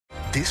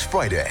This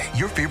Friday,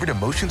 your favorite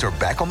emotions are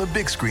back on the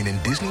big screen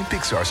in Disney and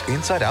Pixar's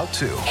Inside Out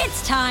 2.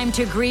 It's time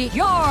to greet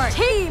your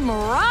Team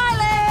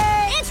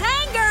Riley! It's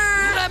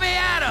anger! Let me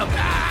at him!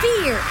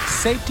 Fear!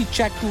 Safety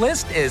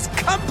checklist is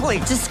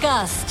complete!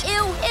 Disgust!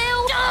 Ew!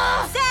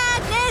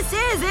 Sadness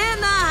is in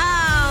the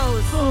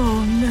house!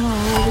 Oh, no.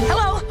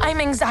 Hello, I'm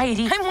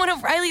anxiety. I'm one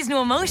of Riley's new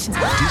emotions.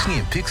 Disney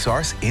and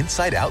Pixar's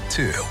Inside Out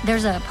 2.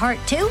 There's a part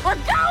 2? We're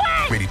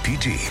going! Rated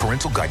PG.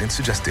 Parental guidance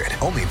suggested.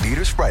 Only in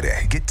theaters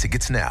Friday. Get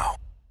tickets now.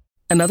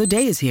 Another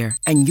day is here,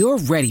 and you're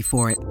ready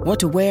for it. What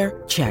to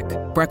wear? Check.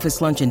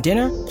 Breakfast, lunch, and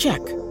dinner? Check.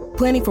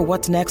 Planning for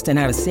what's next and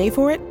how to save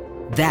for it?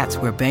 That's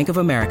where Bank of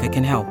America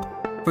can help.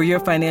 For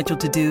your financial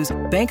to-dos,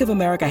 Bank of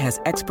America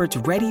has experts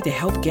ready to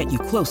help get you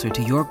closer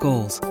to your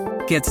goals.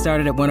 Get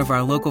started at one of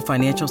our local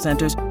financial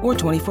centers or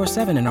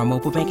 24/7 in our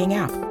mobile banking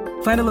app.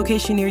 Find a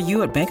location near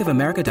you at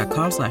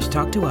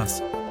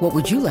bankofamerica.com/talktous. What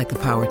would you like the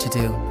power to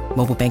do?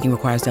 Mobile banking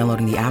requires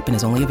downloading the app and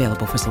is only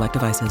available for select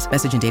devices.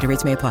 Message and data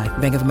rates may apply.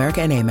 Bank of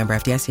America N.A., member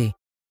FDIC.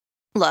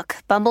 Look,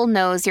 Bumble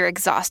knows you're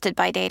exhausted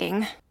by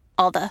dating.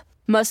 All the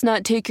must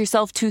not take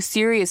yourself too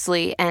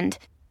seriously and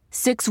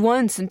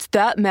 6'1" since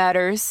that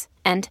matters.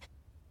 And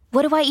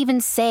what do I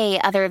even say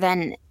other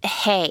than,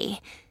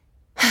 hey?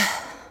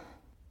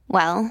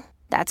 Well,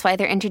 that's why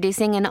they're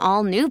introducing an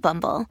all-new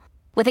Bumble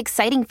with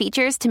exciting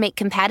features to make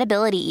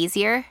compatibility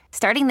easier,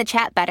 starting the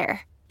chat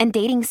better, and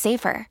dating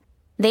safer.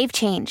 They've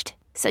changed,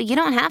 so you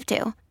don't have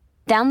to.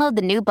 Download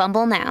the new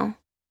Bumble now.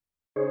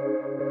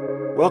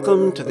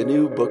 Welcome to the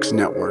New Books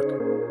Network.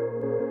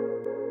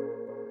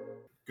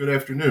 Good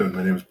afternoon.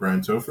 My name is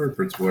Brian Topher,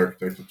 Principal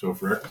Architect of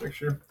Topher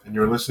Architecture, and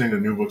you're listening to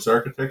New Books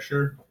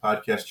Architecture, a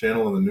podcast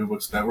channel on the New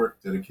Books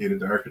Network dedicated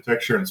to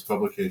architecture and its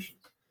publications.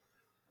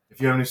 If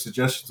you have any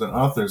suggestions on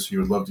authors you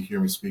would love to hear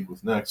me speak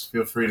with next,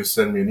 feel free to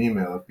send me an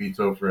email at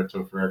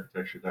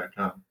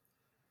btopher@topherarchitecture.com.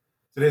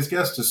 Today's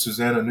guest is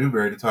Susanna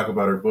Newbury to talk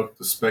about her book,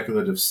 The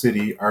Speculative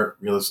City, Art,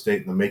 Real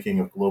Estate, and the Making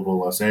of Global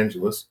Los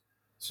Angeles.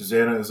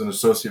 Susanna is an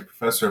associate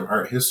professor of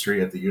art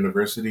history at the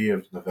University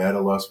of Nevada,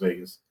 Las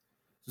Vegas.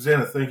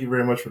 Susanna, thank you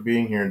very much for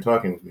being here and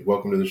talking with me.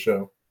 Welcome to the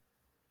show.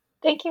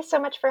 Thank you so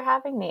much for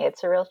having me.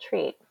 It's a real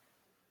treat.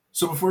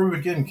 So before we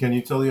begin, can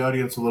you tell the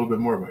audience a little bit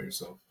more about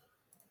yourself?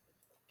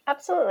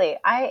 Absolutely.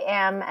 I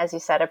am, as you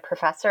said, a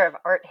professor of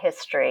art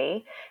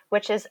history,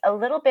 which is a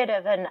little bit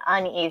of an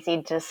uneasy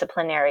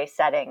disciplinary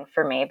setting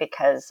for me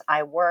because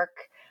I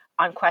work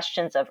on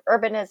questions of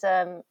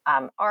urbanism,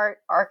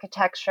 art,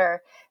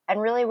 architecture, and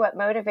really what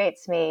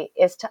motivates me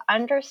is to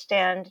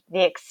understand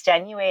the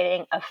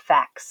extenuating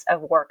effects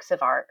of works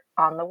of art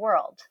on the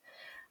world.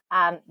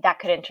 That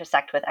could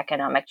intersect with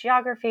economic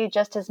geography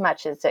just as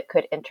much as it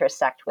could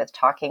intersect with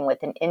talking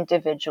with an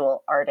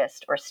individual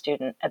artist or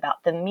student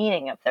about the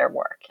meaning of their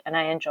work. And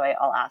I enjoy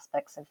all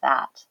aspects of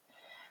that.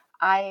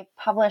 I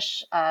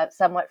publish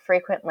somewhat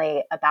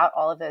frequently about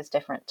all of those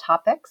different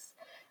topics.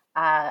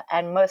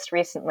 And most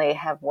recently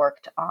have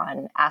worked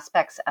on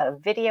aspects of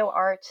video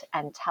art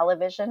and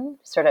television,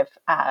 sort of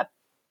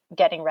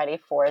getting ready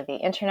for the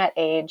internet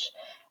age,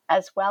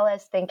 as well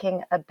as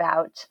thinking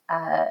about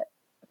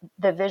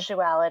the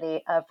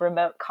visuality of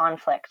remote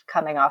conflict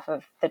coming off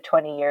of the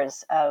 20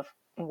 years of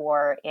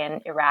war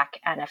in Iraq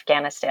and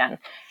Afghanistan,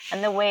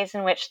 and the ways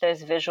in which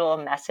those visual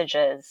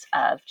messages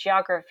of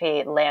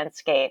geography,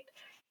 landscape,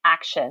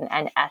 action,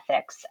 and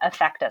ethics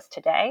affect us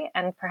today,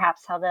 and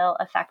perhaps how they'll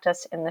affect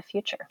us in the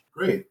future.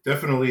 Great.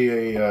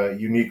 Definitely a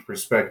unique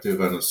perspective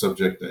on a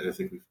subject that I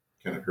think we've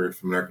kind of heard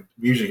from,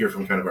 we usually hear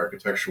from kind of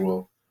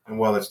architectural, and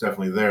while that's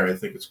definitely there, I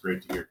think it's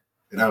great to hear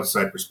an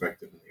outside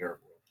perspective in the art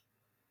world.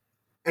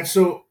 And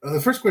so the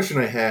first question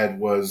I had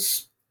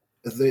was,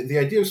 the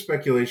idea of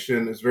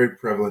speculation is very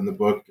prevalent in the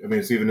book. I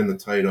mean, it's even in the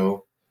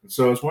title. And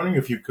so I was wondering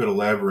if you could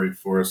elaborate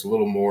for us a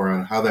little more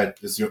on how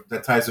that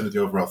ties into the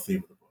overall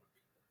theme of the book.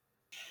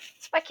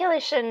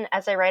 Speculation,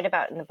 as I write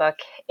about in the book,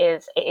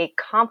 is a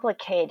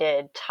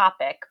complicated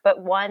topic, but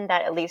one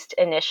that at least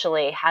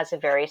initially has a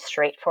very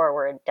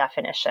straightforward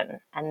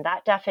definition. And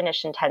that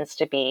definition tends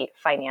to be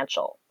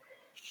financial.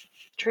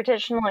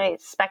 Traditionally,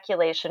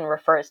 speculation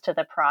refers to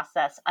the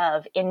process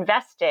of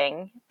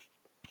investing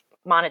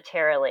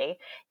monetarily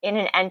in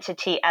an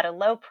entity at a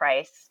low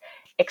price,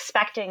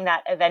 expecting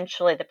that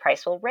eventually the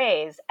price will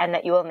raise and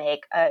that you will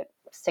make a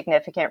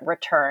significant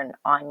return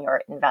on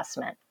your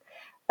investment.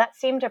 That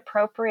seemed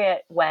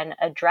appropriate when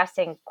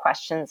addressing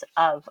questions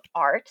of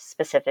art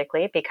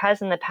specifically,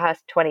 because in the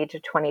past 20 to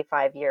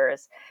 25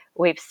 years,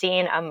 we've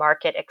seen a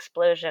market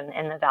explosion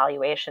in the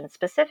valuation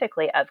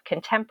specifically of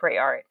contemporary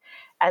art,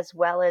 as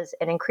well as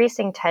an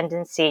increasing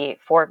tendency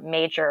for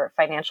major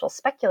financial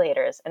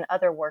speculators and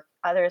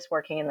others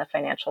working in the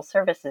financial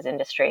services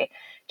industry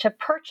to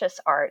purchase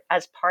art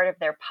as part of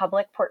their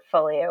public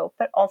portfolio,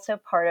 but also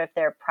part of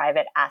their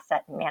private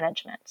asset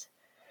management.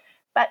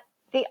 But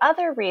the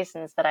other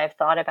reasons that I've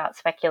thought about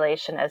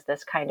speculation as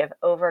this kind of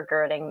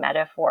overgirding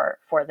metaphor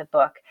for the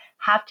book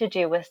have to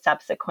do with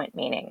subsequent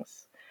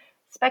meanings.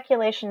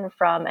 Speculation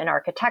from an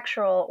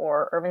architectural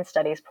or urban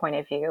studies point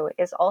of view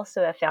is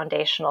also a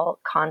foundational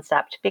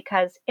concept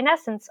because, in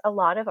essence, a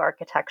lot of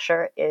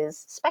architecture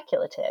is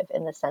speculative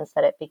in the sense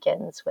that it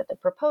begins with a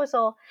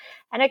proposal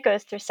and it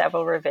goes through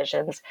several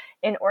revisions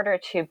in order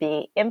to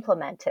be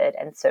implemented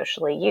and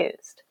socially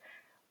used.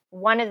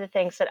 One of the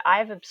things that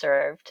I've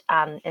observed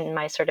in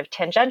my sort of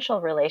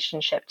tangential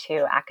relationship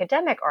to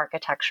academic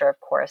architecture, of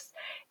course,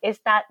 is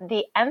that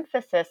the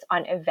emphasis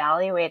on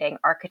evaluating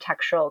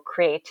architectural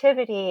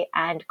creativity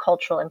and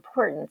cultural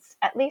importance,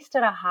 at least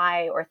at a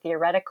high or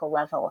theoretical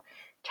level,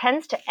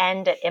 tends to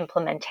end at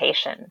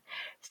implementation.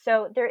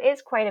 So there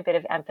is quite a bit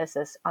of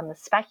emphasis on the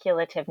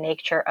speculative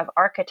nature of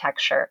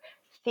architecture,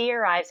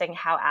 theorizing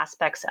how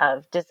aspects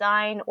of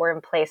design or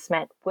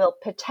emplacement will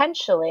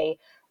potentially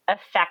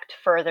affect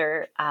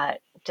further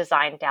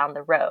design down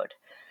the road.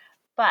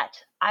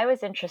 But I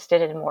was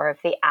interested in more of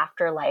the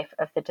afterlife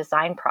of the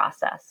design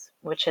process,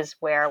 which is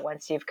where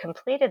once you've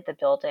completed the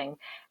building,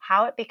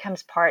 how it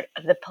becomes part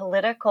of the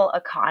political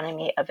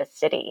economy of a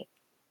city,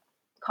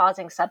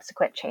 causing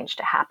subsequent change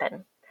to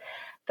happen.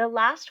 The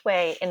last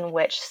way in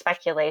which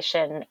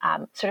speculation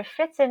sort of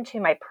fits into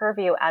my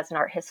purview as an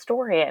art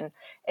historian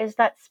is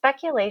that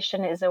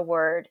speculation is a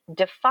word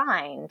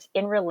defined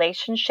in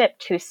relationship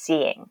to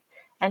seeing.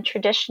 And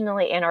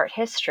traditionally in art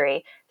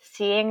history,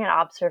 seeing and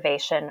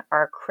observation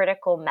are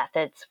critical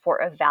methods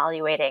for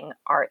evaluating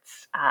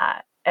art's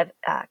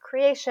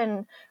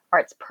creation,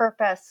 art's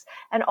purpose,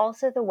 and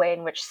also the way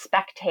in which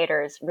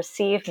spectators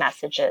receive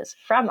messages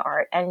from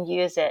art and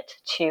use it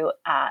to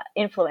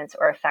influence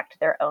or affect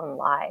their own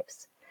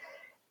lives.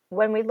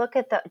 When we look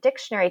at the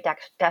dictionary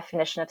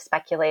definition of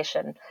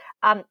speculation,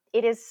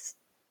 it is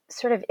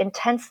sort of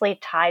intensely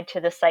tied to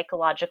the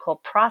psychological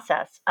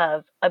process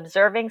of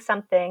observing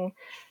something,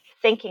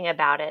 thinking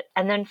about it,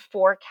 and then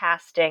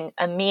forecasting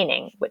a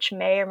meaning, which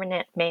may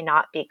or may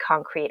not be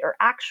concrete or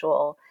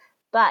actual,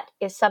 but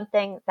is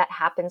something that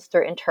happens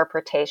through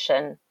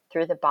interpretation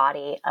through the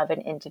body of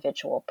an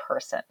individual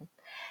person.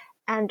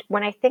 And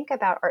when I think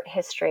about art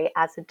history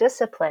as a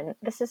discipline,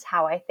 this is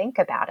how I think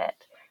about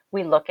it.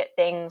 We look at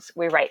things,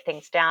 we write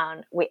things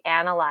down, we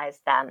analyze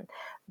them,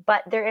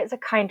 but there is a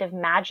kind of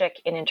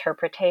magic in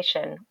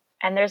interpretation,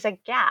 and there's a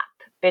gap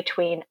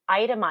between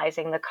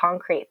itemizing the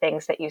concrete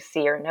things that you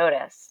see or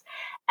notice,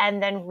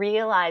 and then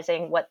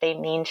realizing what they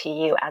mean to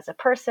you as a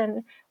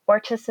person or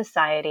to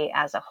society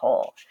as a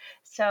whole.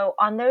 So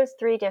on those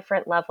three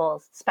different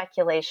levels,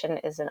 speculation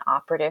is an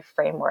operative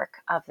framework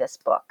of this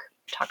book.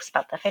 It talks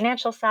about the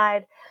financial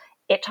side.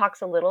 It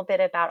talks a little bit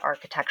about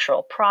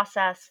architectural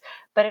process,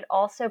 but it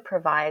also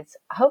provides,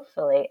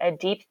 hopefully, a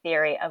deep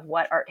theory of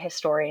what art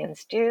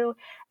historians do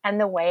and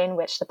the way in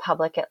which the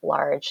public at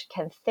large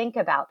can think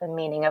about the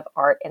meaning of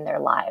art in their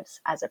lives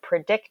as a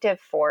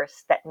predictive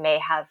force that may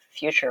have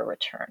future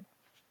return.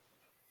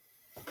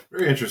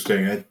 Very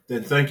interesting.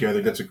 And thank you. I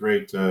think that's a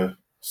great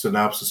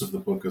synopsis of the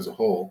book as a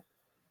whole.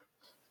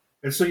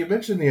 And so you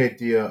mentioned the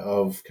idea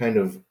of kind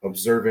of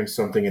observing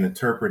something and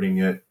interpreting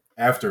it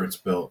after it's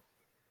built.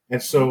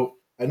 And so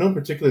I know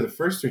particularly the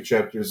first three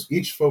chapters,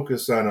 each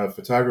focus on a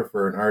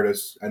photographer, an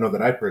artist, I know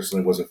that I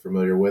personally wasn't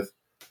familiar with,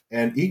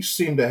 and each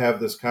seemed to have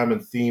this common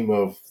theme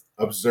of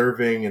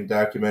observing and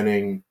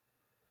documenting.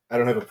 I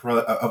don't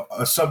have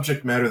a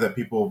subject matter that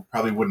people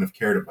probably wouldn't have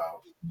cared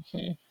about.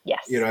 Mm-hmm.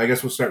 Yes. I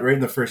guess we'll start right in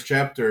the first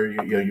chapter.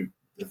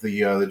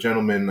 The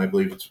gentleman, I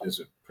believe is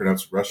it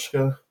pronounced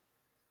Rushka?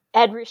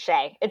 Ed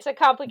Ruscha. It's a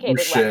complicated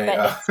Ruscha, one,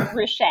 but it's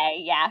Ruscha,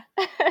 yeah.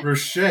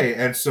 Ruscha.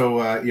 And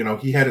so,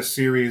 he had a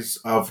series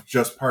of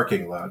just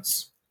parking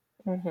lots.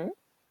 Mm-hmm.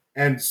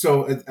 And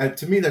so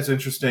to me, that's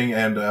interesting.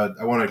 And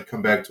I want to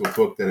come back to a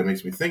book that it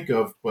makes me think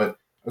of. But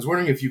I was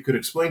wondering if you could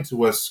explain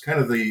to us kind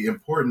of the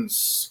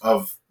importance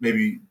of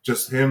maybe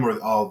just him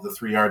or all the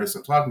three artists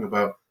I'm talking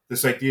about,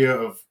 this idea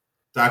of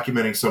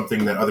documenting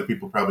something that other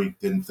people probably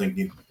didn't think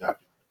needed to be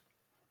documented.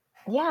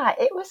 Yeah,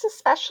 it was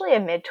especially a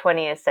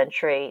mid-20th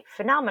century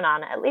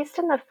phenomenon, at least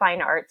in the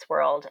fine arts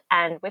world.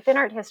 And within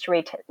art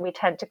history, we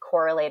tend to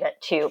correlate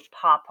it to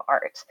pop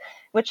art,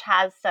 which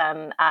has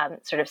some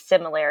sort of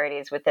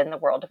similarities within the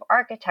world of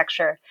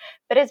architecture,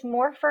 but is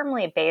more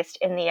firmly based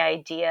in the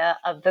idea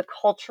of the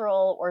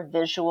cultural or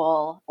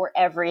visual or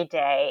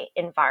everyday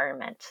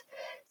environment.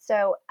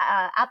 So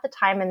at the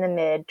time in the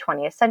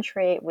mid-20th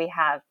century, we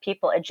have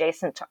people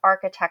adjacent to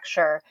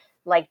architecture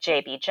like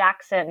J.B.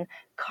 Jackson,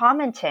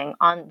 commenting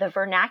on the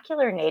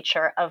vernacular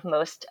nature of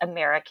most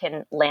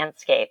American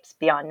landscapes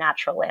beyond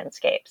natural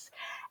landscapes,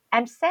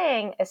 and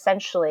saying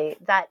essentially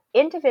that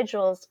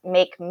individuals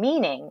make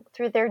meaning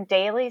through their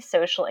daily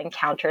social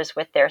encounters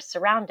with their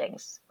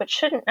surroundings, which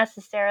shouldn't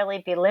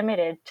necessarily be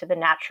limited to the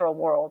natural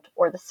world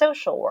or the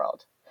social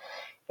world.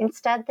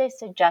 Instead, they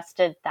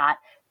suggested that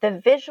the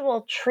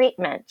visual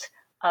treatment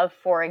of,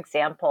 for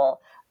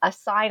example, a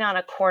sign on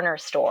a corner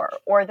store,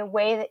 or the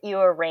way that you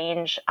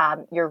arrange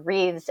your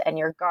wreaths and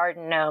your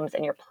garden gnomes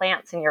and your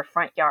plants in your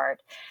front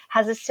yard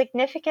has a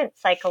significant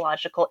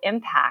psychological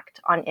impact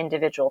on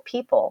individual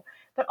people,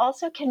 but but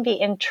also can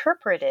be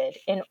interpreted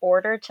in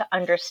order to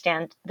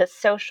understand the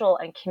social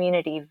and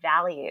community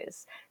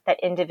values that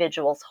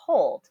individuals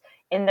hold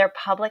in their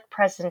public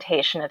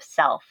presentation of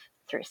self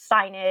through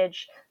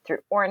signage, through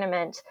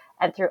ornament,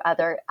 and through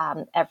other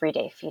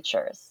everyday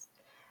features.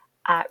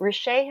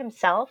 Ruscha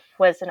himself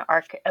was an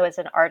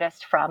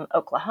artist from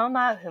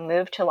Oklahoma who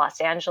moved to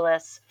Los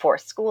Angeles for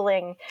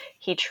schooling.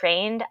 He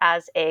trained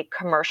as a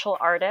commercial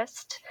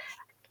artist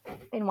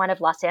in one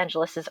of Los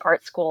Angeles's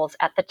art schools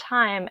at the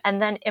time,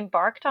 and then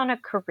embarked on a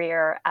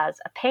career as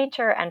a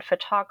painter and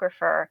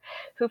photographer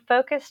who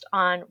focused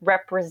on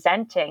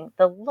representing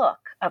the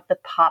look of the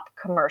pop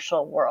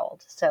commercial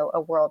world. So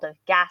a world of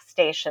gas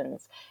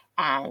stations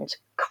and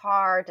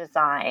car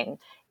design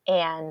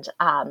and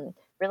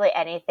really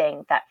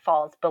anything that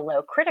falls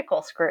below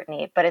critical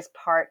scrutiny, but is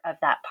part of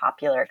that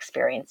popular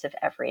experience of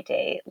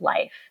everyday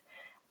life.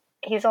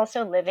 He's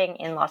also living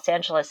in Los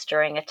Angeles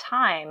during a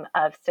time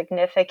of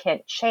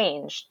significant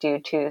change due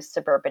to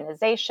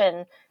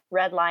suburbanization,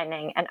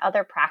 redlining, and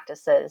other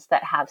practices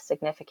that have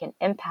significant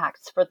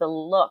impacts for the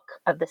look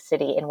of the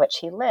city in which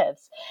he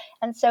lives.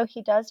 And so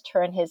he does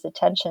turn his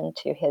attention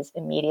to his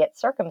immediate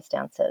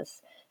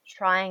circumstances,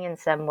 trying in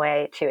some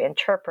way to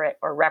interpret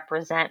or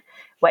represent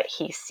what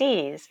he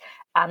sees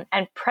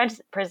and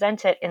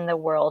present it in the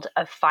world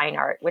of fine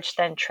art, which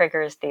then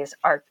triggers these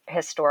art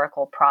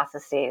historical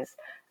processes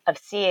of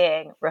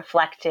seeing,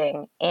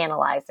 reflecting,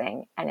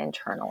 analyzing, and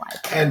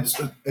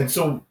internalizing. And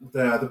so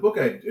the book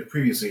I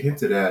previously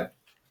hinted at,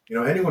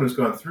 anyone who's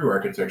gone through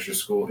architecture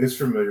school is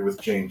familiar with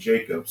Jane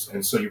Jacobs.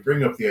 And so you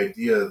bring up the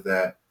idea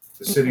that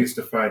the city is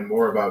defined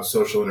more about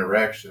social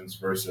interactions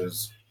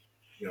versus,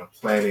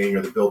 planning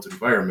or the built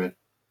environment.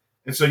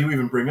 And so you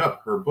even bring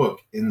up her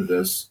book in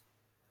this.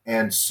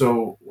 And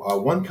so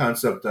one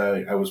concept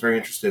I was very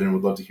interested in and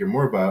would love to hear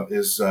more about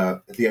is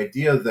the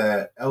idea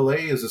that LA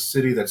is a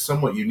city that's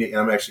somewhat unique. And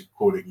I'm actually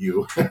quoting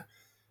you,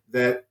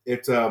 that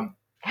it's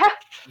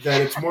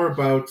more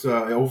about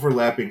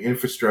overlapping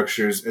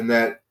infrastructures and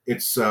that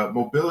its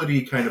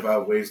mobility kind of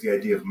outweighs the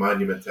idea of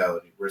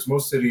monumentality. Whereas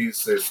most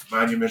cities, there's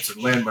monuments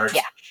and landmarks,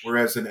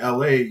 whereas in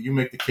LA, you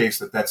make the case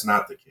that that's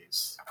not the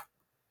case.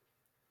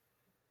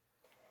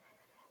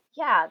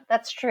 Yeah,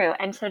 that's true.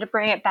 And so to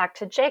bring it back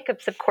to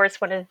Jacobs, of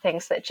course, one of the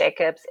things that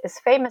Jacobs is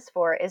famous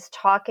for is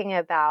talking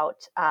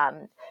about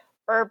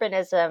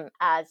urbanism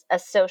as a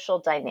social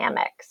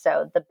dynamic.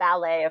 So the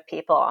ballet of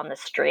people on the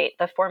street,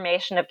 the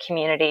formation of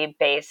community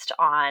based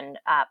on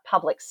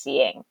public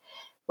seeing.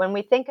 When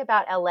we think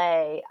about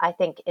LA, I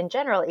think in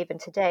general, even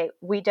today,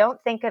 we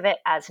don't think of it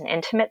as an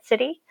intimate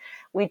city.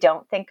 We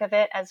don't think of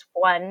it as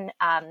one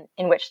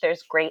in which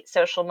there's great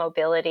social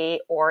mobility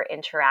or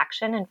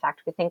interaction. In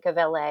fact, we think of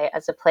LA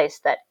as a place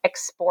that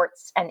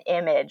exports an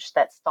image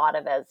that's thought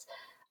of as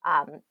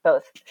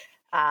both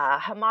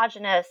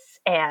homogenous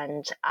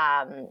and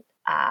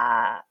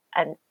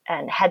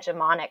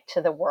hegemonic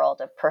to the world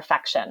of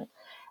perfection.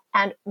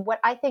 And what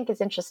I think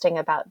is interesting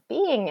about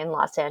being in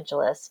Los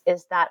Angeles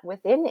is that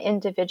within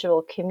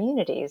individual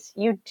communities,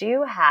 you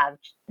do have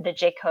the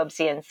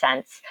Jacobsian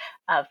sense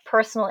of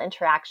personal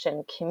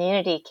interaction,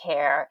 community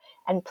care,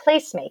 and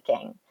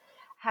placemaking.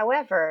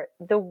 However,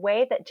 the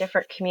way that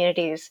different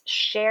communities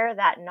share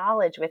that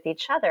knowledge with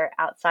each other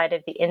outside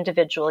of the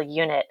individual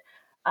unit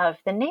of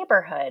the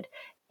neighborhood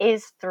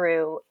is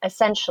through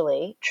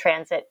essentially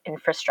transit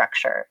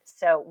infrastructure.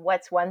 So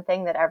what's one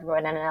thing that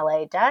everyone in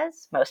LA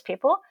does? Most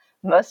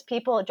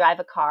people drive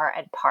a car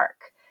and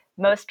park.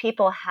 Most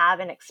people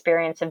have an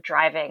experience of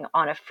driving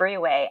on a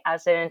freeway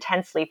as an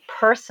intensely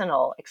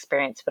personal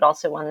experience, but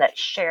also one that's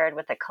shared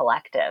with a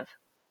collective.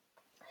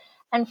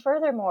 And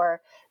furthermore,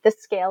 the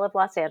scale of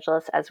Los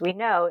Angeles, as we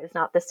know, is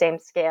not the same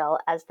scale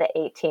as the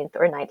 18th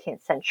or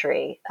 19th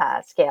century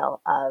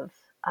scale of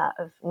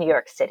New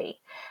York City.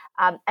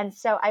 And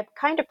so I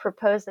kind of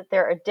propose that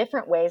there are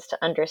different ways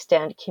to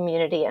understand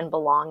community and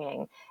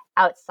belonging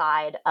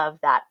outside of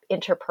that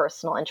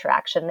interpersonal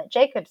interaction that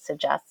Jacobs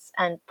suggests.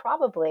 And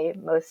probably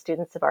most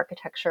students of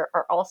architecture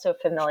are also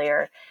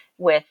familiar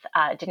with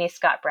Denise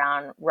Scott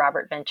Brown,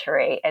 Robert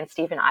Venturi, and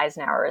Stephen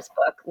Eisenhower's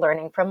book,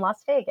 Learning from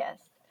Las Vegas.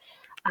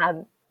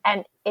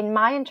 And in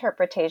my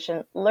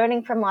interpretation,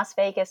 Learning from Las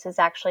Vegas is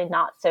actually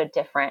not so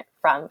different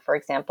from, for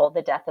example,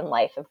 The Death and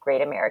Life of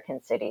Great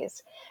American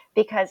Cities,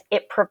 because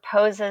it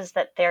proposes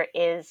that there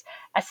is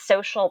a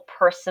social,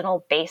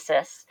 personal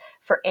basis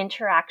for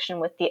interaction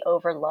with the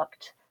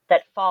overlooked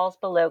that falls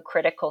below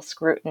critical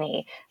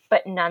scrutiny,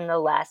 but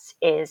nonetheless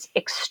is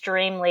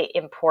extremely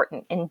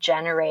important in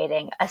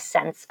generating a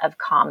sense of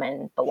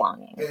common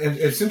belonging. And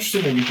it's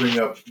interesting that you bring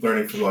up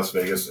Learning from Las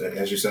Vegas,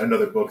 as you said,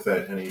 another book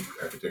that any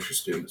architecture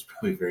student is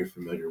probably very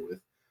familiar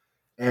with.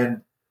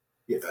 And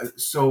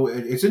so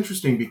it's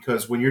interesting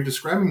because when you're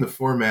describing the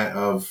format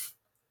of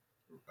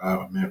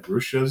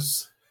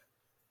Ruscha's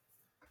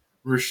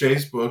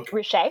book,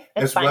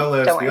 as well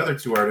as the other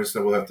two artists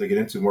that we'll have to get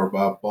into more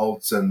about,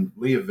 Baltz and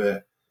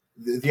Leavitt,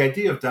 the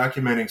idea of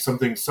documenting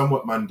something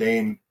somewhat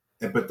mundane,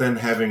 but then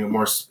having a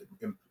more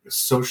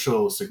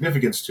social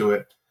significance to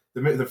it,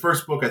 The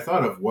first book I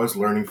thought of was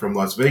Learning from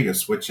Las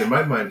Vegas, which in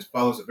my mind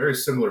follows a very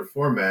similar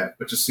format,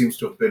 but just seems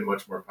to have been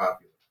much more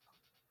popular.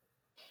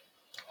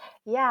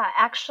 Yeah,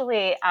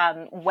 actually,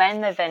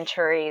 when the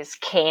Venturis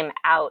came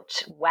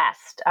out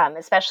west,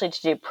 especially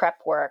to do prep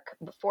work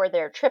before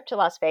their trip to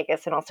Las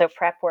Vegas and also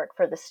prep work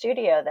for the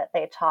studio that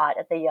they taught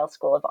at the Yale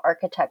School of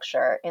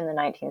Architecture in the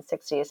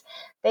 1960s,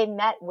 they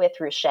met with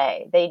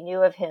Ruscha. They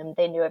knew of him,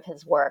 they knew of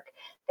his work.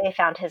 They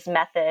found his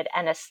method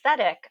and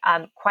aesthetic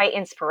quite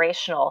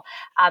inspirational.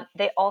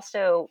 They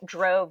also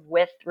drove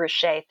with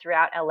Ruscha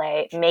throughout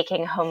LA,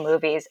 making home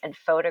movies and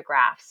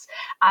photographs.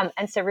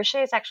 And so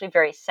Ruscha is actually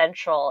very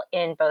central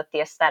in both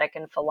the aesthetic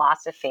and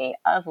philosophy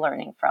of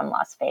Learning from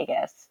Las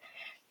Vegas.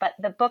 But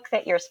the book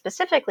that you're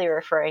specifically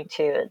referring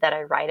to that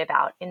I write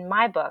about in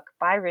my book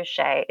by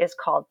Ruscha is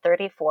called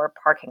 34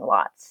 Parking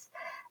Lots.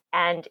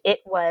 And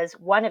it was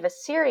one of a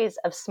series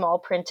of small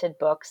printed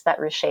books that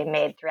Ruscha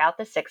made throughout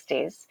the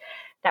 60s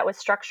that was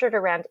structured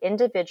around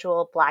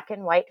individual black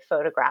and white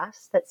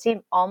photographs that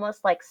seem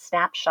almost like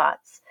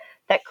snapshots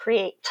that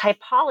create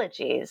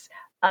typologies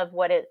of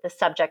the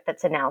subject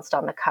that's announced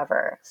on the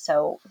cover.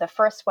 So the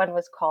first one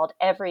was called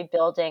Every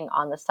Building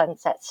on the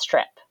Sunset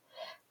Strip.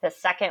 The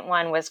second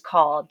one was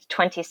called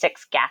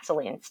 26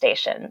 Gasoline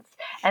Stations.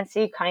 And so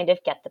you kind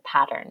of get the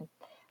pattern.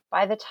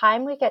 By the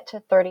time we get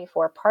to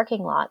 34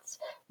 Parking Lots,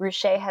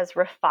 Ruscha has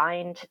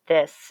refined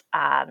this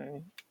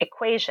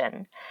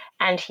equation,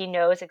 and he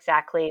knows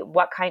exactly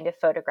what kind of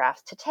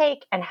photographs to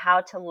take and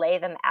how to lay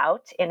them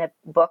out in a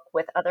book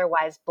with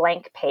otherwise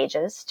blank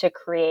pages to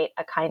create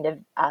a kind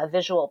of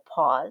visual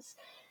pause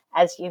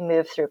as you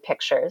move through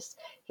pictures.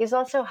 He's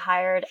also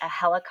hired a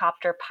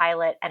helicopter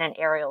pilot and an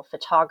aerial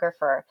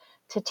photographer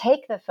to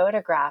take the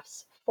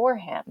photographs for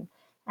him.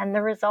 And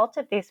the result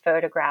of these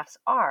photographs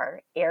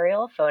are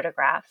aerial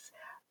photographs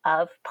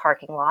of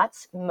parking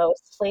lots,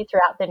 mostly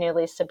throughout the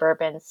newly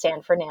suburban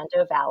San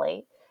Fernando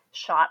Valley,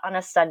 shot on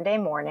a Sunday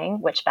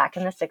morning, which back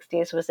in the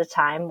 60s was a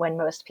time when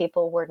most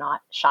people were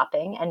not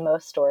shopping and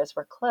most stores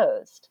were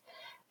closed.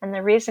 And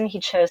the reason he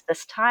chose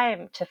this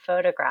time to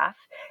photograph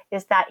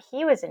is that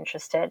he was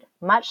interested,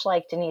 much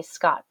like Denise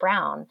Scott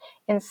Brown,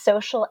 in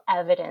social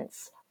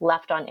evidence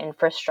left on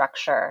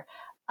infrastructure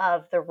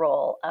of the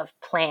role of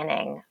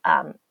planning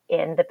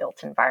in the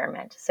built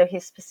environment. So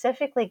he's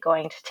specifically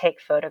going to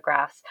take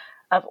photographs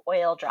of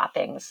oil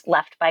droppings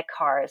left by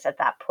cars at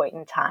that point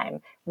in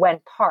time when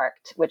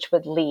parked, which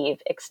would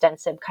leave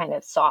extensive kind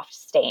of soft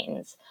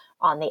stains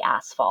on the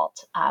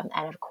asphalt.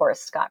 And of course,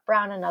 Scott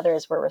Brown and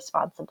others were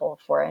responsible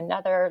for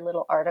another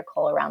little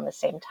article around the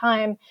same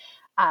time,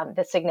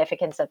 the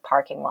significance of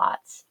parking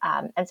lots.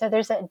 And so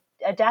there's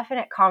a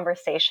definite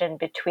conversation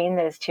between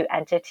those two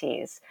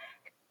entities.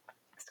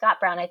 Scott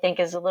Brown, I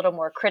think, is a little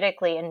more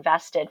critically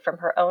invested from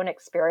her own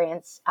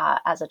experience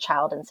as a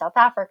child in South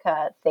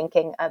Africa,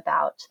 thinking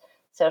about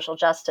social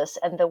justice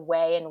and the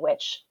way in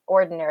which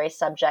ordinary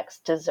subjects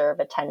deserve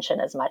attention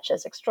as much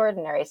as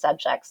extraordinary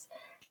subjects.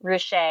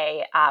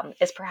 Ruscha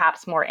is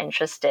perhaps more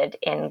interested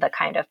in the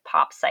kind of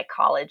pop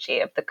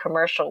psychology of the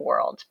commercial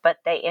world, but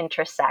they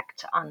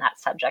intersect on that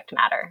subject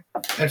matter.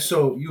 And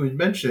so you had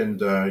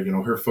mentioned,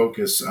 her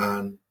focus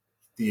on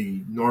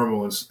the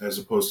normal as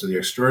opposed to the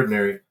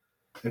extraordinary.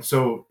 And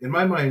so, in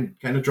my mind,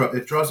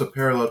 it draws a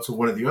parallel to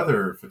one of the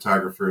other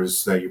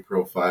photographers that you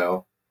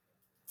profile.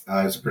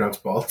 Is it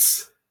pronounced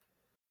Baltz?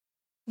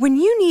 When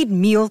you need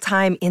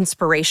mealtime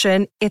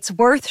inspiration, it's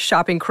worth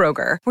shopping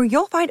Kroger, where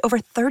you'll find over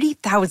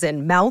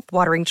 30,000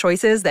 mouth-watering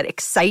choices that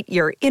excite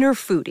your inner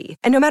foodie.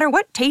 And no matter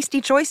what tasty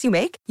choice you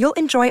make, you'll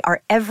enjoy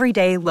our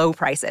everyday low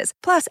prices,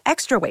 plus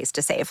extra ways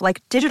to save,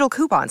 like digital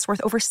coupons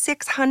worth over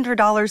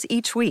 $600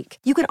 each week.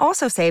 You can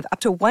also save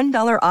up to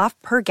 $1 off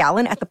per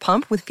gallon at the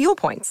pump with fuel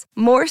points.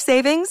 More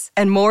savings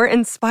and more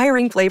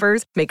inspiring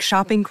flavors make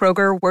shopping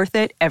Kroger worth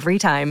it every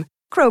time.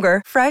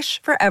 Kroger,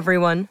 fresh for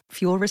everyone.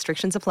 Fuel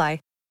restrictions apply.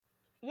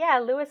 Yeah,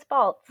 Louis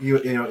Baltz.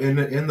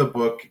 In the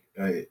book,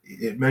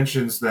 it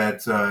mentions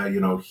that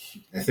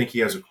I think he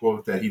has a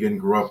quote that he didn't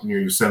grow up near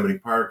Yosemite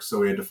Park,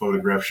 so he had to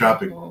photograph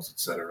shopping malls,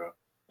 etc.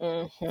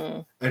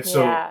 Mm-hmm. And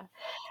so, yeah.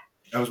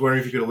 I was wondering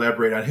if you could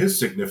elaborate on his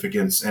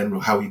significance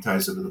and how he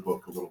ties into the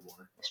book a little more.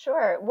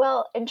 Sure.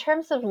 Well, in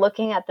terms of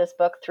looking at this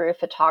book through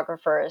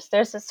photographers,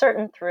 there's a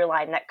certain through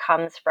line that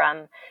comes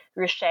from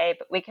Ruscha,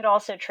 but we could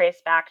also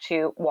trace back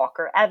to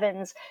Walker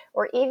Evans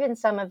or even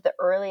some of the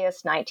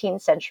earliest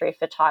 19th century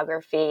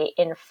photography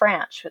in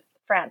France,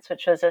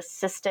 which was a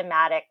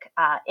systematic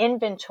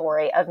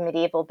inventory of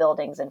medieval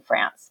buildings in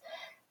France.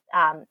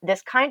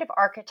 This kind of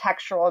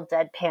architectural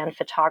deadpan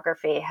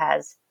photography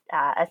has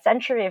a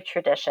century of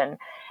tradition.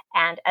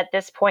 And at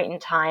this point in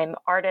time,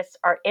 artists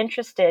are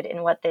interested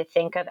in what they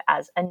think of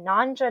as a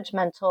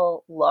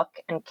non-judgmental look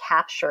and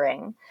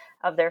capturing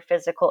of their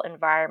physical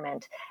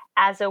environment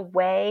as a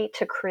way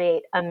to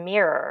create a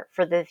mirror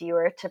for the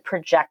viewer to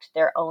project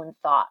their own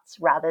thoughts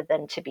rather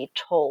than to be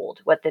told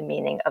what the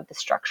meaning of the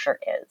structure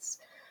is.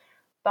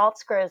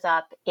 Baltz grows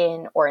up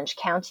in Orange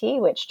County,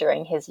 which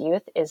during his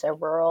youth is a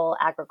rural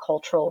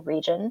agricultural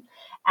region.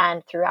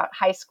 And throughout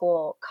high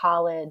school,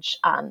 college,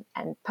 and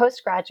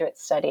postgraduate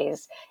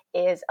studies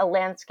is a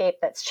landscape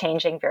that's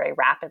changing very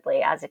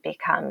rapidly as it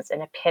becomes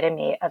an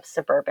epitome of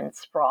suburban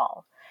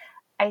sprawl.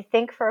 I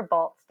think for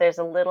Baltz, there's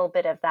a little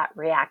bit of that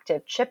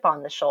reactive chip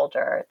on the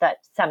shoulder that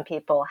some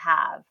people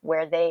have,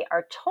 where they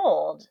are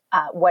told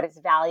what is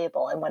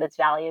valuable, and what is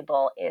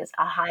valuable is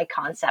a high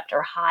concept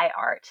or high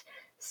art,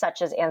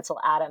 such as Ansel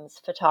Adams'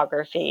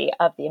 photography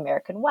of the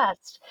American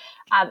West,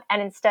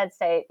 and instead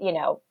say,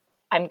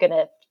 I'm going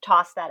to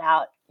toss that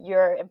out.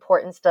 Your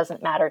importance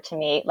doesn't matter to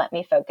me. Let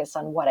me focus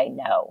on what I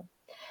know.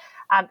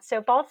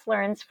 So Baltz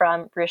learns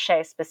from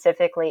Boucher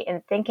specifically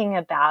in thinking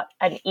about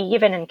an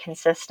even and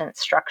consistent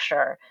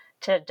structure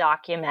to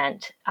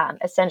document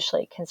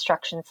essentially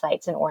construction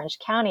sites in Orange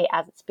County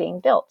as it's being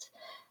built.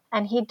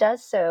 And he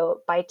does so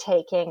by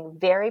taking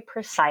very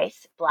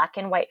precise black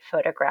and white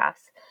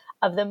photographs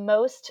of the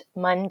most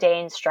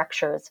mundane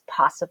structures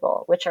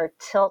possible, which are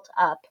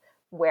tilt-up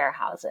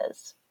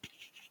warehouses.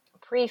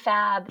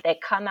 Prefab, they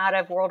come out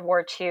of World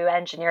War II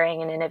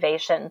engineering and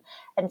innovation,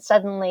 and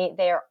suddenly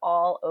they are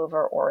all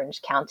over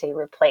Orange County,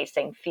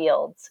 replacing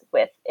fields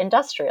with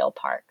industrial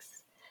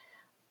parks.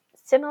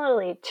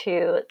 Similarly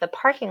to the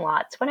parking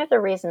lots, one of the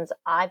reasons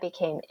I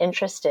became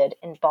interested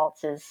in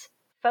Baltz's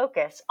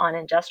focus on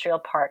industrial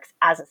parks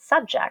as a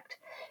subject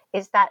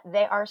is that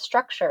they are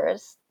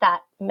structures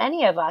that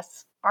many of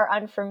us are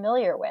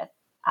unfamiliar with,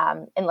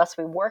 unless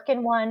we work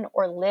in one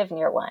or live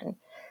near one.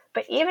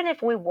 But even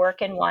if we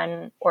work in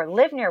one or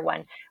live near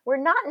one, we're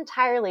not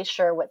entirely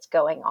sure what's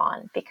going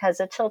on, because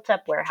a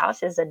tilt-up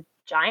warehouse is a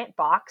giant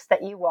box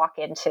that you walk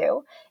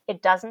into.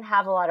 It doesn't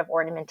have a lot of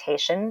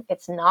ornamentation.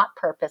 It's not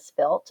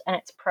purpose-built, and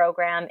its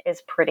program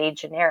is pretty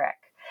generic.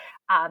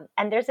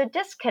 And there's a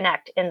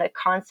disconnect in the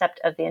concept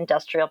of the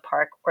industrial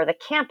park or the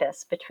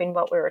campus between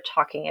what we were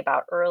talking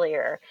about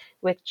earlier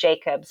with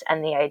Jacobs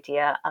and the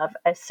idea of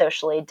a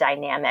socially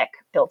dynamic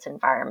built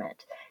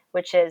environment,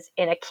 which is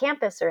in a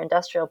campus or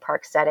industrial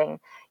park setting,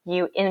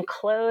 you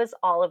enclose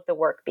all of the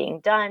work being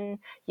done.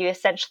 You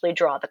essentially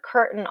draw the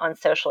curtain on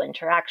social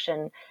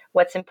interaction.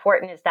 What's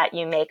important is that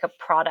you make a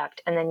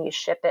product and then you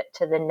ship it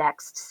to the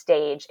next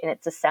stage in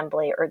its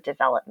assembly or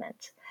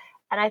development.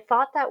 And I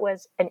thought that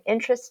was an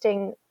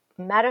interesting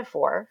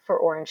metaphor for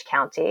Orange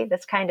County,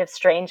 this kind of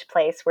strange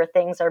place where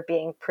things are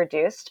being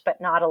produced, but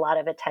not a lot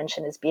of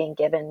attention is being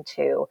given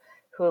to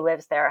who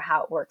lives there,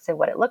 how it works, and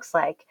what it looks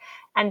like.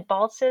 And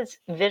Baltz's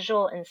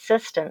visual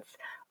insistence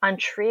on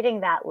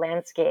treating that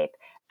landscape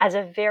as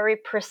a very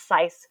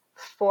precise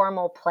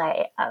formal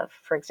play of,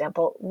 for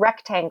example,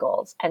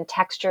 rectangles and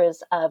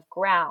textures of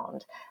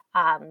ground,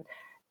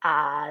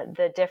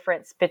 the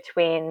difference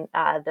between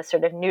the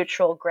sort of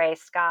neutral gray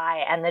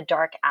sky and the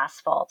dark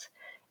asphalt.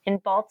 In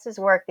Baltz's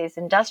work, these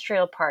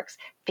industrial parks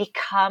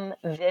become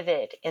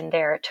vivid in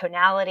their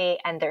tonality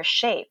and their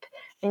shape,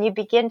 and you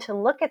begin to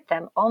look at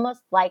them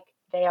almost like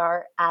they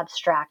are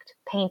abstract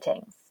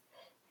paintings.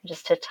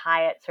 Just to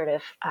tie it sort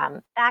of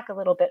back a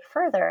little bit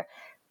further,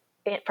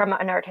 from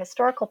an art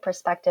historical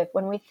perspective,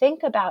 when we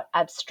think about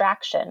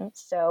abstraction,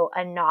 so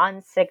a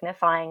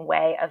non-signifying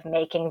way of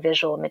making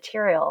visual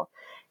material,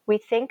 we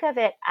think of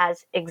it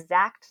as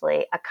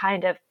exactly a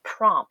kind of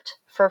prompt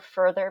for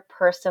further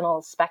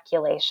personal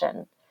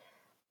speculation.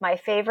 My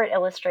favorite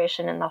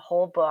illustration in the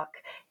whole book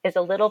is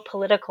a little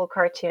political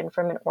cartoon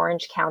from an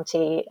Orange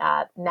County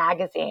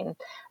magazine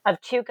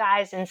of two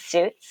guys in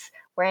suits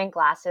wearing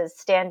glasses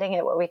standing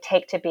at what we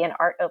take to be an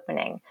art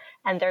opening.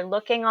 And they're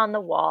looking on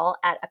the wall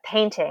at a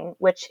painting,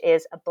 which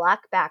is a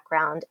black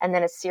background and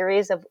then a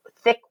series of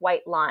thick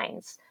white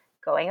lines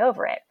going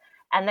over it.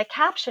 And the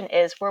caption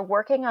is, "We're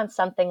working on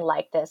something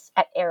like this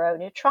at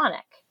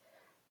Aeronutronic."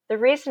 The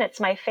reason it's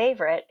my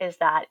favorite is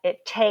that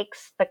it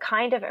takes the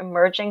kind of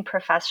emerging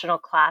professional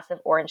class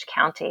of Orange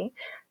County,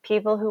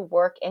 people who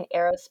work in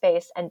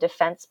aerospace and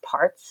defense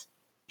parts.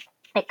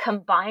 It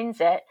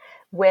combines it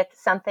with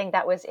something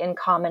that was in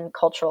common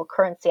cultural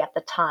currency at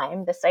the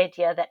time, this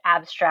idea that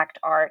abstract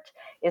art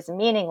is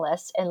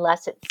meaningless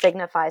unless it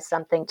signifies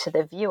something to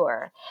the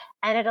viewer.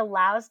 And it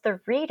allows the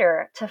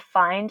reader to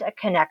find a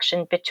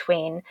connection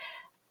between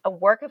a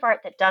work of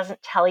art that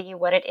doesn't tell you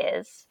what it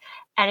is,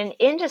 and an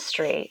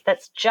industry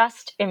that's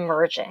just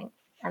emerging.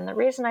 And the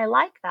reason I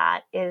like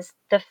that is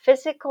the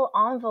physical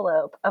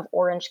envelope of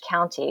Orange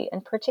County,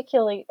 and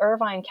particularly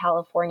Irvine,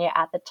 California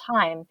at the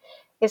time,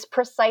 is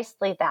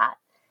precisely that.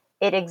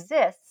 It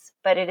exists,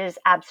 but it is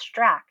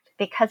abstract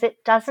because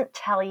it doesn't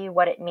tell you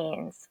what it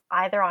means,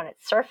 either on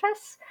its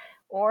surface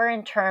or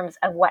in terms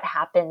of what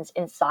happens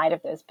inside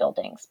of those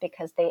buildings,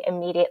 because they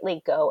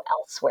immediately go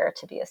elsewhere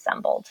to be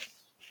assembled.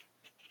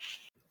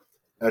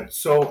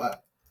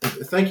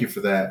 Thank you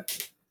for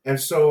that.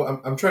 And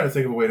so I'm trying to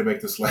think of a way to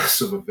make this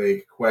less of a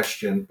vague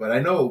question, but I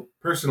know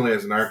personally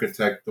as an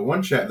architect,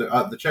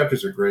 the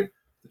chapters are great.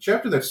 The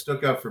chapter that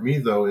stuck out for me,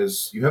 though,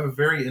 is you have a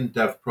very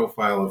in-depth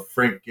profile of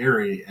Frank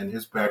Gehry and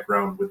his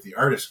background with the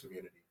artist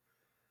community.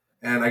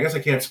 And I guess I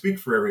can't speak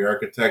for every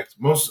architect.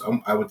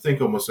 I would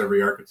think almost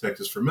every architect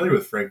is familiar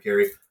with Frank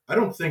Gehry. I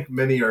don't think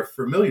many are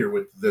familiar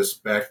with this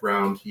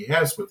background he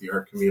has with the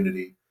art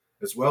community,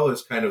 as well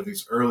as kind of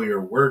these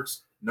earlier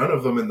works. None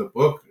of them in the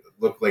book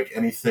look like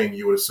anything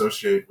you would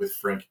associate with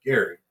Frank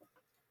Gehry.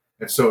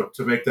 And so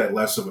to make that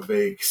less of a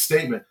vague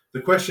statement,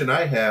 the question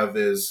I have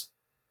is,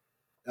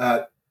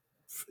 Frank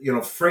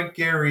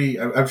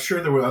Gehry, I'm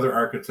sure there were other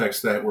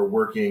architects that were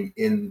working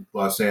in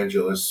Los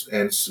Angeles.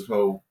 And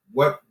so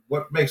what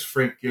makes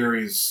Frank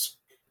Gehry's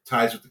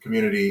ties with the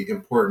community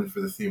important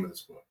for the theme of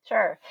this book?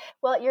 Sure.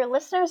 Well, your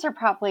listeners are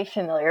probably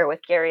familiar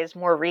with Gehry's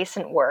more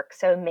recent work,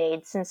 so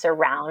made since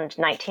around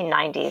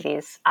 1990,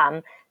 these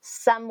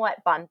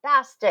somewhat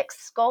bombastic,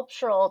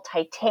 sculptural,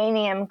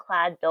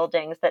 titanium-clad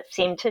buildings that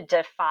seem to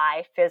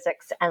defy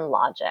physics and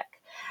logic.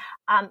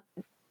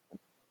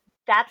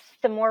 That's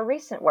the more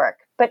recent work.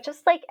 But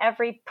just like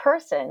every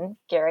person,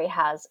 Gehry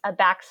has a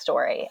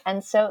backstory.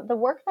 And so the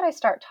work that I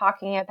start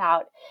talking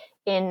about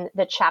in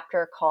the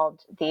chapter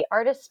called The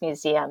Artist's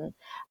Museum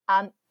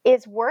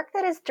is work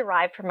that is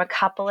derived from a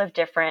couple of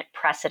different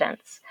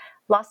precedents.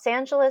 Los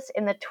Angeles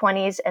in the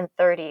 20s and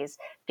 30s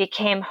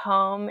became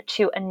home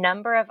to a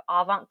number of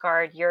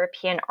avant-garde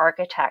European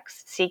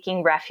architects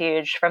seeking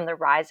refuge from the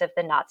rise of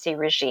the Nazi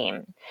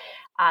regime.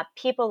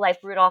 People like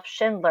Rudolf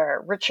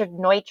Schindler, Richard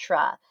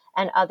Neutra,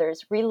 and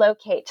others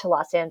relocate to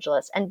Los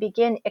Angeles and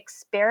begin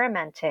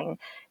experimenting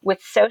with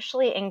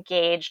socially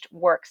engaged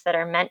works that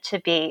are meant to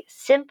be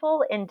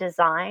simple in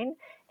design,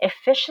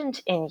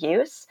 efficient in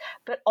use,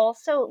 but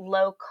also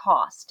low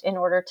cost in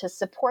order to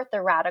support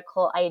the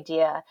radical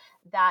idea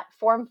that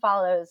form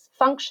follows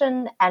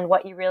function, and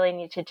what you really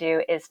need to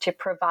do is to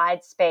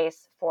provide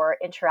space for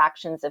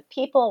interactions of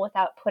people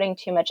without putting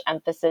too much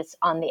emphasis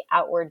on the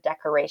outward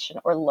decoration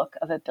or look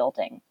of a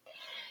building.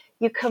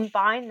 You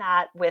combine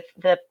that with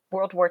the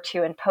World War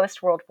II and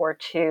post-World War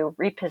II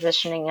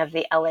repositioning of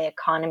the LA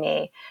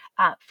economy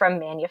from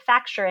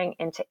manufacturing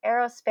into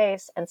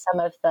aerospace, and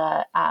some of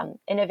the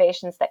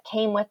innovations that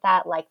came with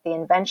that, like the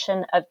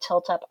invention of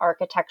tilt-up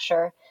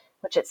architecture,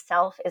 which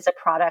itself is a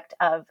product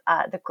of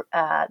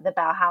the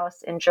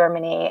Bauhaus in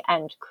Germany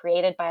and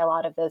created by a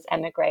lot of those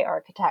emigre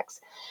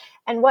architects.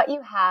 And what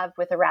you have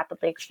with a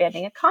rapidly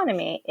expanding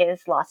economy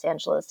is Los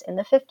Angeles in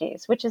the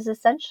 50s, which is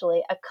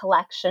essentially a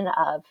collection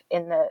of,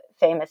 in the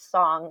famous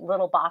song,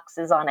 little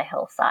boxes on a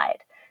hillside,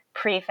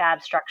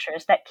 prefab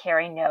structures that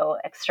carry no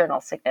external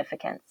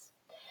significance.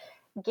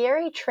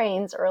 Gehry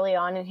trains early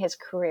on in his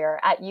career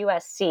at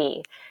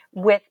USC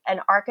with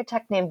an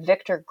architect named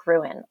Victor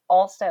Gruen,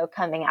 also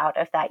coming out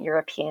of that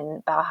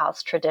European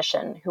Bauhaus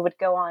tradition, who would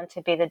go on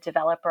to be the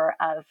developer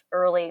of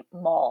early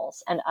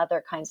malls and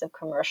other kinds of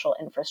commercial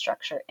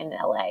infrastructure in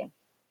LA.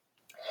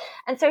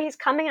 And so he's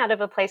coming out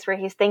of a place where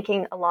he's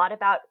thinking a lot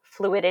about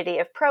fluidity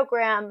of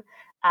program,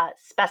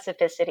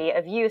 specificity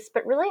of use,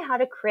 but really how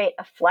to create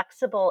a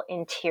flexible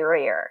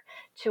interior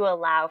to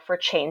allow for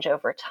change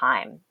over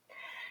time.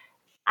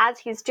 As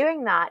he's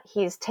doing that,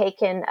 he's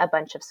taken a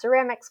bunch of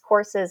ceramics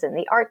courses in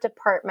the art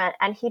department,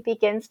 and he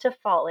begins to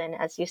fall in,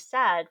 as you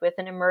said, with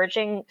an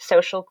emerging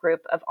social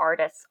group of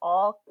artists,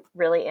 all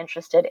really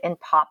interested in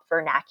pop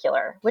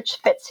vernacular, which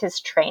fits his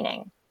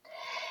training.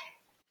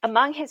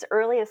 Among his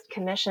earliest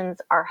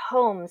commissions are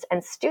homes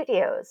and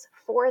studios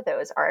for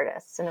those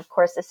artists. And of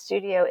course, a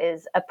studio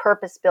is a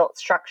purpose-built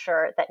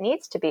structure that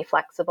needs to be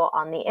flexible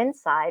on the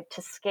inside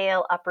to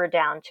scale up or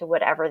down to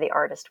whatever the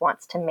artist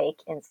wants to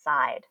make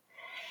inside.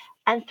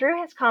 And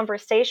through his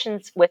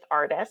conversations with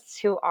artists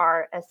who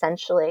are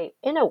essentially,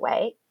 in a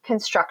way,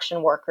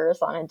 construction workers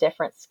on a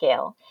different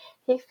scale,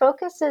 he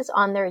focuses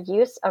on their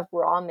use of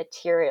raw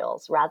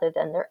materials rather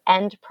than their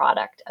end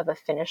product of a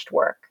finished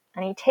work.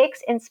 And he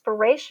takes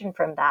inspiration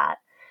from that,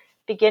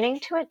 beginning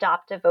to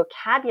adopt a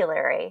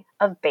vocabulary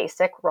of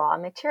basic raw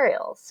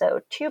materials, so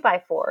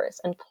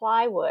 2x4s and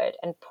plywood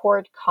and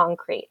poured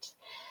concrete.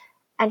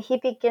 And he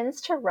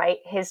begins to write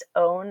his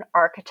own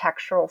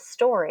architectural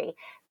story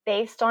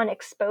based on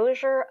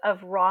exposure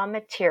of raw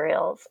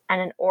materials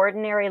and an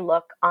ordinary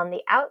look on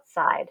the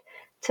outside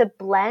to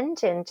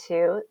blend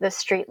into the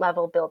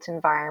street-level built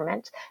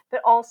environment, but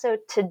also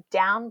to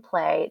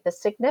downplay the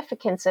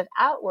significance of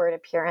outward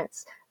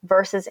appearance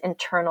versus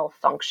internal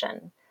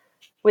function.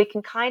 We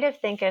can kind of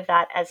think of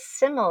that as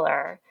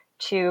similar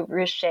to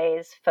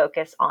Rouché's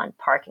focus on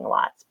parking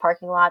lots.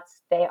 Parking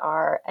lots, they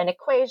are an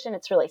equation.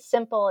 It's really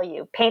simple.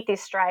 You paint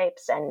these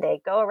stripes and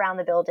they go around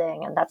the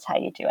building, and that's how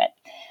you do it.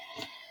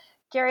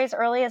 Gehry's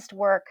earliest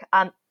work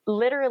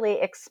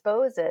literally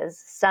exposes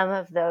some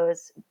of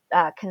those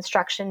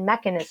construction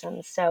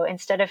mechanisms. So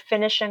instead of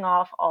finishing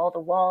off all the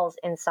walls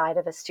inside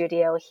of a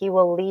studio, he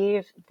will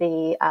leave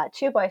the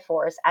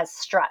 2x4s as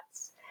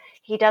struts.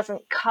 He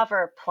doesn't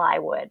cover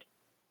plywood.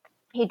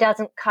 He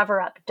doesn't cover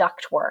up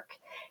ductwork.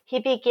 He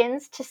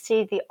begins to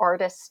see the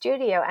artist's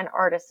studio and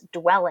artist's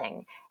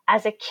dwelling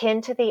as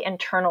akin to the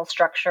internal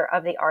structure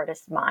of the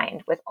artist's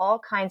mind, with all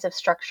kinds of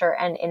structure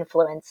and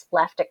influence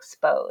left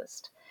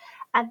exposed.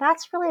 And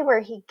that's really where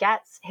he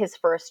gets his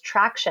first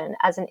traction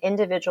as an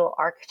individual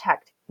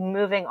architect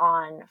moving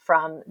on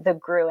from the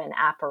Gruen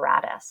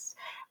apparatus.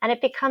 And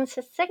it becomes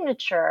his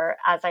signature,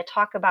 as I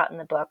talk about in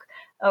the book,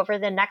 over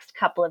the next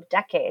couple of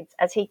decades,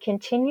 as he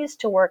continues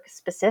to work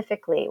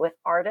specifically with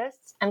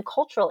artists and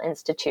cultural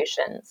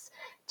institutions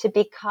to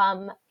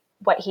become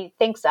what he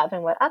thinks of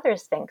and what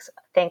others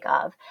think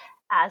of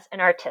as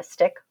an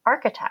artistic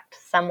architect,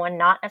 someone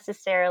not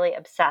necessarily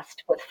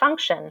obsessed with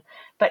function,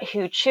 but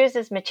who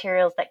chooses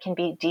materials that can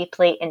be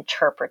deeply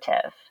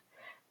interpretive.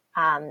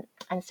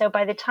 And so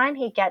by the time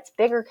he gets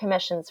bigger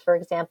commissions, for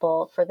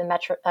example, for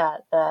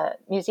the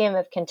Museum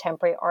of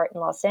Contemporary Art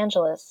in Los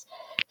Angeles,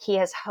 he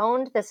has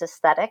honed this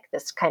aesthetic,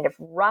 this kind of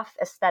rough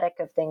aesthetic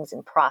of things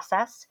in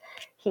process.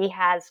 He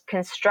has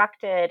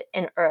constructed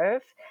an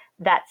oeuvre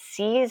that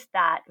sees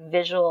that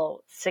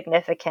visual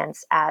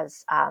significance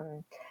as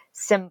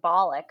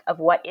symbolic of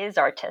what is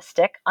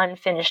artistic,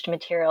 unfinished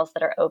materials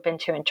that are open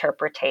to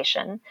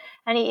interpretation.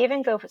 And he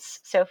even goes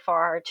so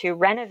far to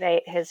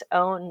renovate his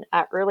own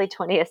early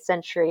 20th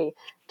century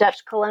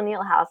Dutch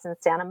colonial house in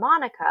Santa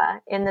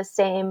Monica in the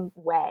same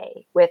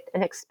way, with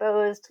an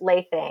exposed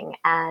lathing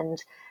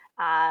and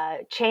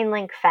chain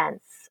link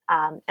fence,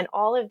 and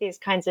all of these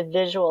kinds of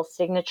visual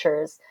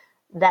signatures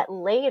that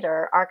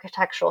later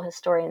architectural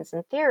historians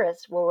and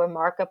theorists will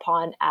remark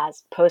upon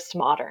as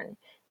postmodern,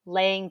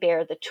 laying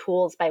bare the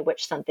tools by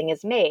which something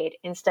is made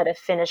instead of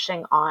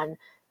focusing on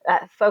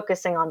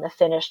the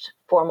finished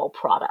formal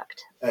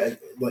product.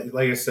 Like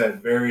I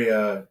said, very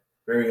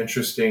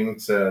interesting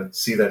to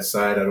see that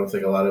side. I don't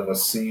think a lot of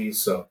us see.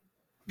 So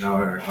now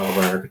all of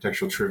our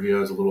architectural trivia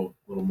is a little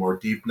more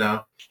deep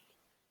now.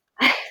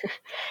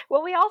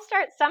 Well, we all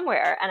start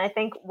somewhere. And I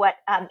think what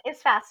is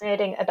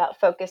fascinating about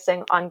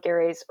focusing on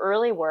Gary's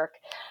early work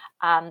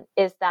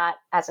is that,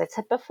 as I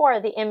said before,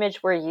 the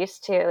image we're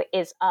used to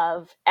is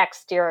of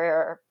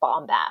exterior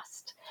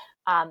bombast.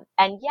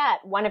 And yet,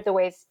 one of the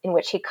ways in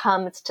which he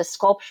comes to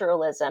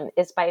sculpturalism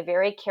is by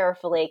very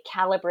carefully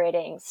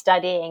calibrating,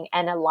 studying,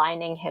 and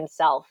aligning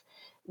himself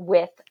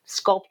with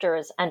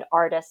sculptors and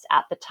artists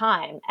at the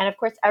time. And of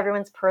course,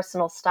 everyone's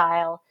personal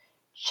style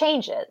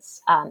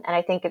changes. And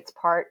I think it's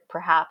part,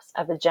 perhaps,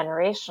 of a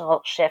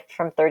generational shift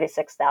from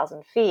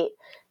 36,000 feet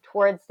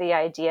towards the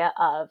idea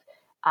of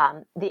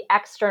the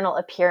external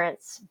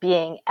appearance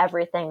being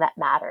everything that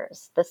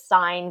matters, the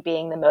sign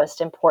being the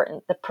most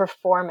important, the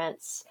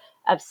performance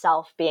of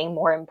self being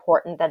more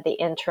important than the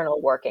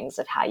internal workings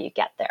of how you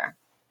get there.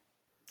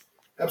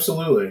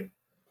 Absolutely.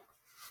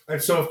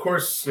 And so, of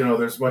course,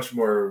 there's much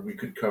more we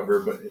could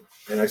cover,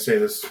 and I say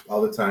this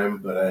all the time,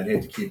 but I'd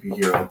hate to keep you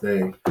here all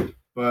day.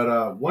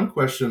 But one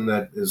question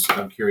that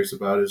I'm curious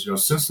about is,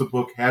 since the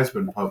book has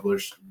been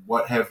published,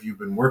 what have you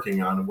been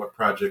working on and what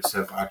projects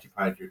have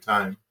occupied your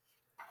time?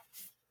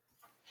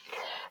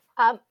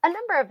 A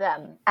number of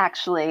them,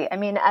 actually. I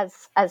mean,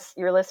 as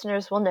your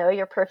listeners will know,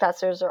 your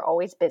professors are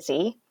always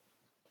busy,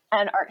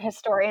 and art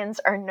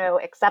historians are no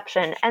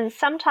exception. And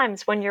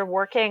sometimes when you're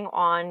working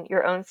on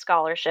your own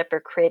scholarship or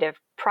creative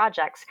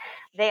projects,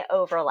 they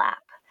overlap.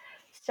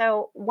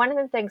 So one of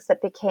the things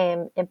that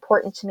became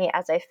important to me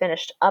as I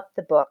finished up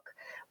the book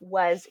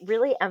was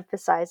really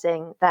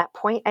emphasizing that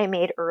point I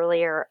made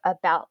earlier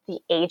about the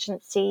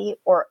agency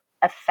or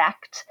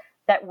effect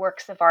that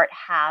works of art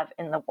have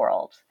in the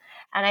world.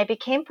 And I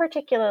became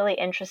particularly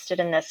interested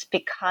in this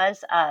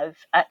because of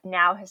a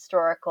now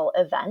historical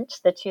event,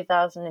 the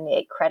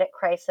 2008 credit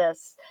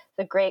crisis,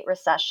 the Great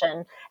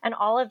Recession, and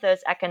all of those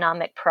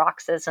economic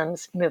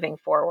paroxysms moving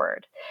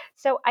forward.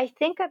 So I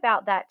think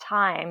about that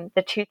time,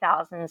 the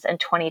 2000s and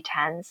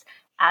 2010s,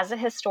 as a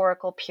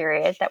historical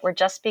period that we're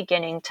just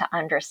beginning to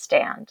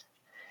understand.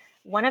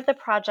 One of the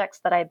projects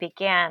that I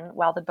began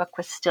while the book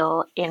was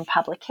still in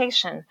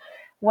publication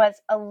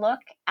was a look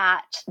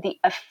at the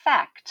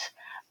effect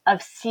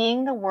of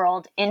seeing the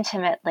world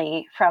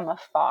intimately from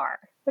afar,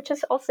 which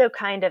is also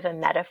kind of a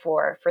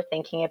metaphor for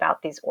thinking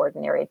about these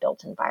ordinary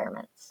built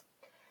environments.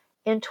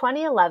 In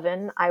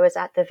 2011, I was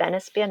at the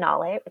Venice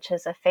Biennale, which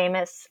is a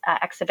famous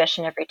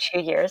exhibition every 2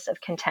 years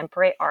of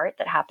contemporary art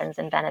that happens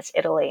in Venice,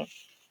 Italy.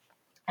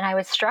 And I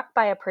was struck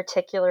by a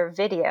particular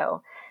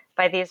video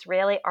by the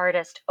Israeli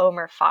artist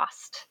Omer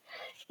Faust.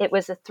 It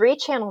was a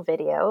 3-channel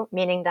video,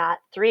 meaning that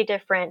 3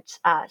 different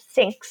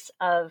syncs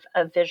of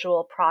a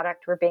visual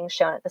product were being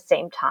shown at the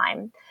same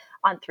time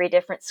on 3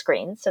 different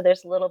screens. So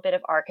there's a little bit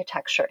of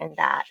architecture in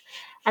that.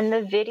 And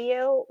the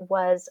video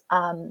was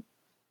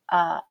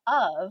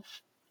of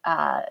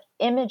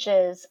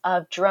images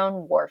of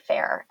drone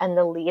warfare and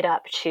the lead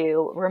up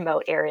to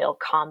remote aerial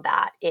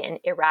combat in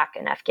Iraq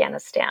and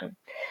Afghanistan.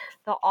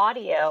 The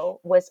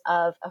audio was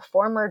of a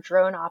former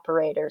drone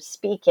operator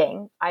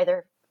speaking,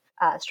 either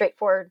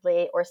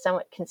straightforwardly or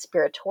somewhat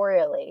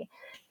conspiratorially,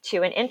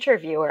 to an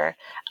interviewer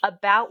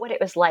about what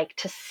it was like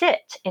to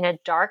sit in a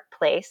dark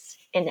place,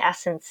 in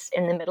essence,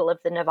 in the middle of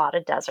the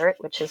Nevada desert,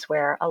 which is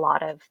where a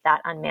lot of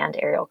that unmanned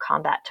aerial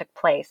combat took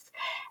place,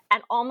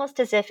 and almost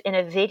as if in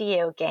a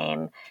video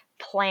game,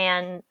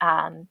 plan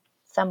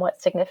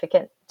somewhat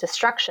significant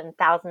destruction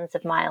thousands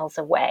of miles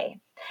away.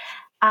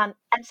 And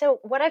so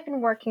what I've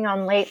been working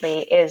on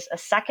lately is a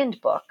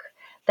second book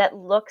that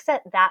looks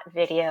at that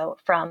video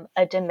from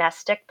a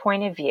domestic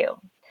point of view.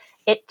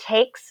 It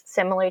takes,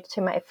 similar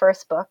to my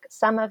first book,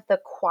 some of the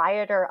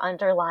quieter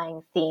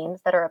underlying themes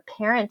that are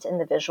apparent in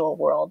the visual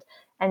world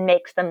and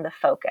makes them the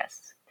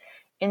focus.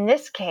 In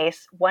this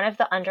case, one of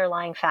the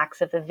underlying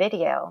facts of the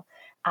video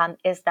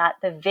is that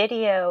the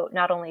video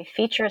not only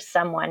features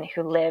someone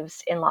who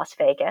lives in Las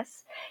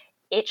Vegas,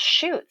 it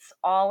shoots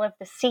all of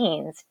the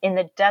scenes in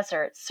the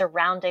desert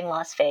surrounding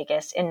Las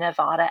Vegas in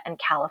Nevada and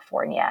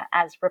California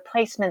as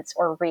replacements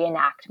or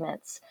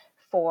reenactments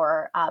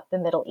for the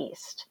Middle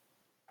East.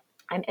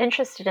 I'm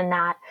interested in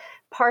that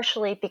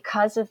partially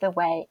because of the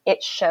way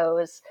it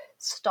shows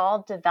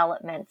stalled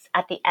developments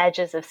at the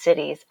edges of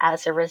cities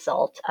as a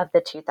result of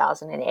the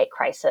 2008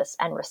 crisis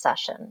and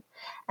recession.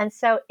 And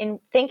so in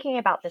thinking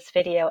about this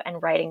video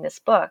and writing this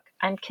book,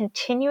 I'm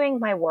continuing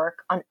my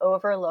work on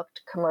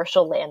overlooked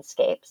commercial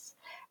landscapes.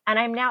 And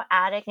I'm now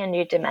adding a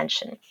new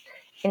dimension.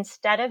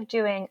 Instead of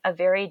doing a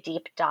very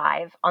deep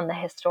dive on the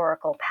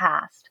historical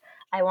past,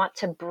 I want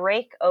to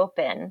break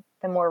open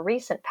the more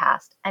recent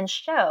past and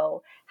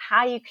show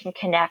how you can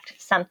connect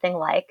something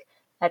like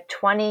a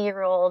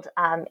 20-year-old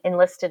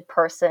enlisted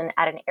person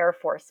at an Air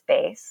Force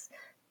base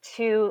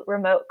to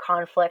remote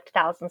conflict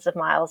thousands of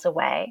miles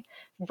away,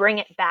 bring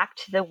it back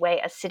to the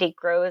way a city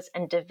grows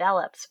and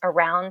develops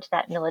around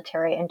that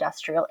military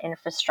industrial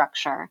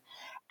infrastructure,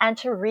 and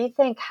to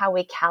rethink how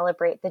we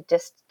calibrate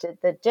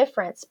the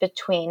difference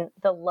between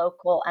the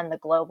local and the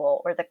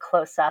global, or the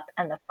close-up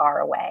and the far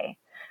away.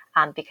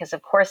 Because,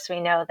 of course,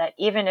 we know that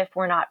even if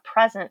we're not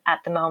present at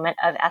the moment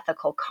of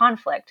ethical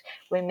conflict,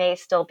 we may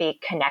still be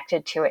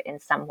connected to it in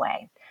some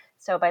way.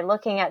 So by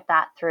looking at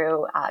that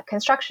through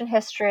construction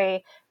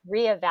history,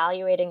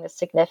 reevaluating the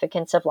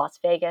significance of Las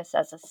Vegas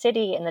as a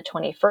city in the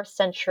 21st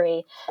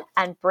century,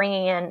 and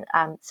bringing in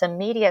some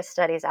media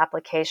studies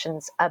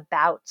applications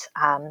about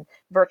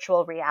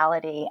virtual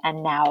reality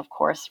and now, of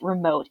course,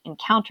 remote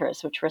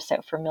encounters, which we're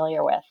so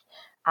familiar with.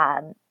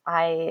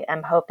 I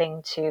am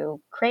hoping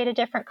to create a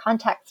different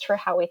context for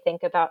how we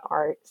think about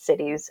art,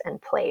 cities,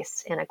 and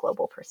place in a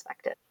global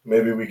perspective.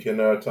 Maybe we can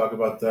talk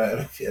about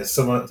that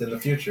somewhat in the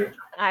future.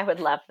 I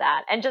would love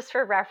that. And just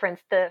for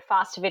reference, the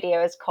FOST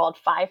video is called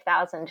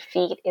 5,000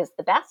 Feet is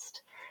the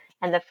Best.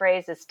 And the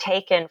phrase is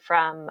taken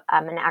from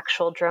an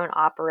actual drone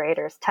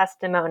operator's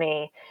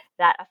testimony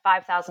that a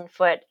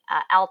 5,000-foot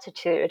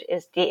altitude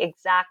is the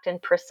exact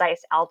and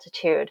precise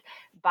altitude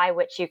by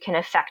which you can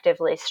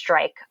effectively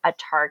strike a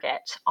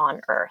target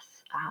on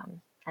Earth.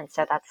 And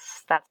so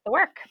that's the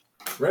work.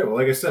 Right. Well,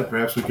 like I said,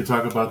 perhaps we could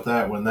talk about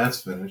that when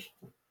that's finished.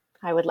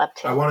 I would love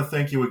to. I want to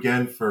thank you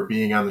again for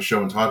being on the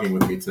show and talking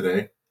with me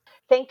today.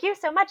 Thank you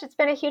so much. It's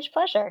been a huge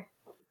pleasure.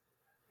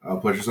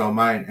 Pleasure's all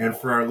mine. And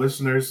for our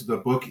listeners, the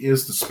book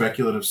is The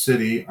Speculative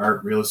City,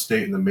 Art, Real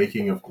Estate, and the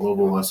Making of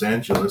Global Los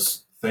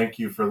Angeles. Thank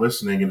you for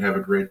listening and have a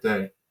great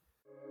day.